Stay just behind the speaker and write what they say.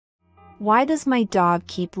Why does my dog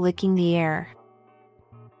keep licking the air?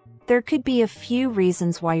 There could be a few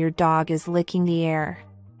reasons why your dog is licking the air.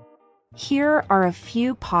 Here are a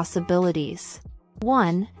few possibilities.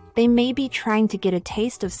 1. They may be trying to get a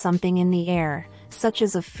taste of something in the air, such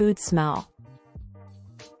as a food smell.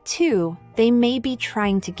 2. They may be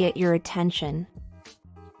trying to get your attention.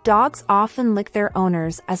 Dogs often lick their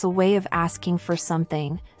owners as a way of asking for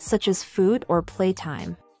something, such as food or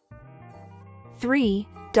playtime. 3.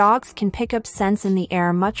 Dogs can pick up scents in the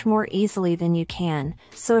air much more easily than you can,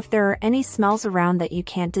 so if there are any smells around that you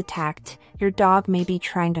can't detect, your dog may be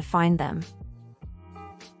trying to find them.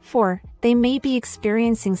 4. They may be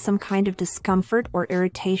experiencing some kind of discomfort or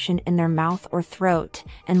irritation in their mouth or throat,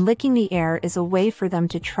 and licking the air is a way for them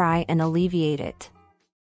to try and alleviate it.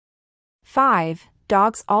 5.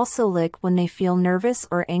 Dogs also lick when they feel nervous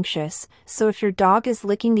or anxious, so if your dog is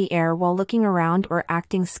licking the air while looking around or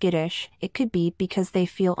acting skittish, it could be because they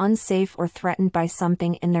feel unsafe or threatened by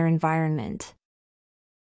something in their environment.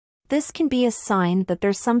 This can be a sign that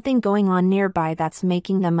there's something going on nearby that's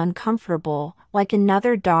making them uncomfortable, like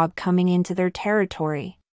another dog coming into their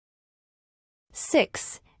territory.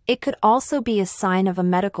 6. It could also be a sign of a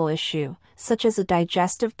medical issue, such as a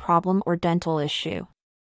digestive problem or dental issue.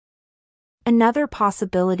 Another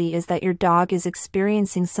possibility is that your dog is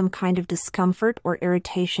experiencing some kind of discomfort or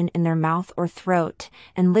irritation in their mouth or throat,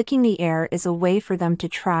 and licking the air is a way for them to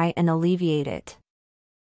try and alleviate it.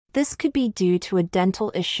 This could be due to a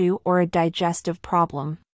dental issue or a digestive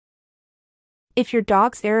problem. If your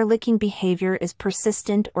dog's air-licking behavior is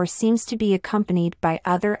persistent or seems to be accompanied by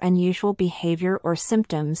other unusual behavior or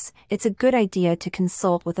symptoms, it's a good idea to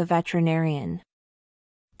consult with a veterinarian.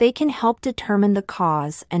 They can help determine the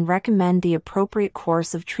cause and recommend the appropriate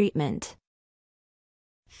course of treatment.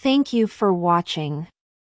 Thank you for watching.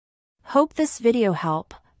 Hope this video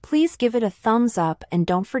helped. Please give it a thumbs up and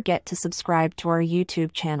don't forget to subscribe to our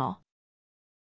YouTube channel.